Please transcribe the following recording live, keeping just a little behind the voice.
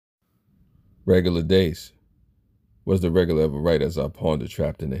Regular days. Was the regular ever right as I pondered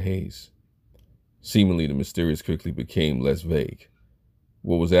trapped in the haze? Seemingly the mysterious quickly became less vague.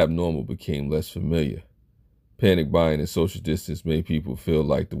 What was abnormal became less familiar. Panic buying and social distance made people feel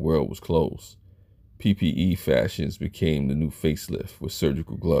like the world was closed. PPE fashions became the new facelift, with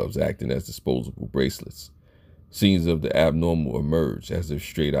surgical gloves acting as disposable bracelets. Scenes of the abnormal emerged as if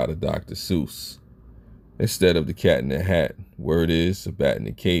straight out of Dr.Seuss. Instead of the cat in the hat, word is a bat in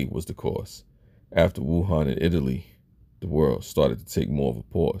the cave was the cause. After Wuhan in Italy, the world started to take more of a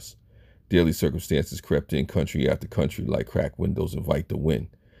pause. Daily circumstances crept in country after country like cracked windows invite the wind.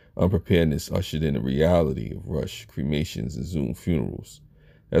 Unpreparedness ushered in a reality of rush, cremations, and Zoom funerals.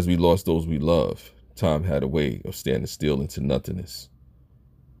 As we lost those we loved, time had a way of standing still into nothingness.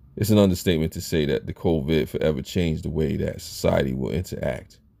 It's an understatement to say that the COVID forever changed the way that society will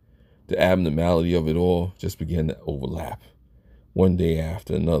interact. The abnormality of it all just began to overlap, one day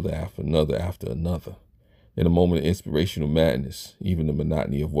after another, after another, after another. In a moment of inspirational madness, even the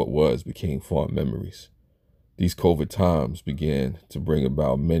monotony of what was became fond memories. These COVID times began to bring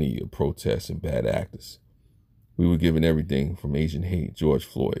about many protests and bad actors. We were given everything from Asian hate, George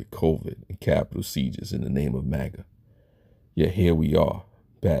Floyd, COVID, and Capitol sieges in the name of MAGA. Yet here we are,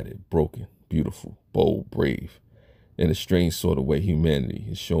 battered, broken, beautiful, bold, brave. In a strange sort of way, humanity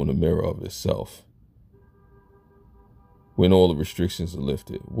is shown a mirror of itself. When all the restrictions are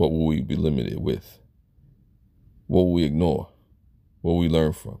lifted, what will we be limited with? What will we ignore? What will we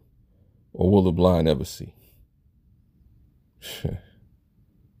learn from? Or will the blind ever see?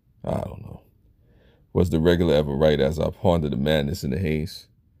 I don't know. Was the regular ever right as I ponder the madness in the haze?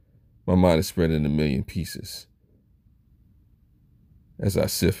 My mind is spread in a million pieces as I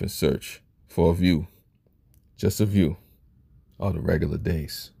sift and search for a view, just a view, of the regular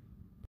days.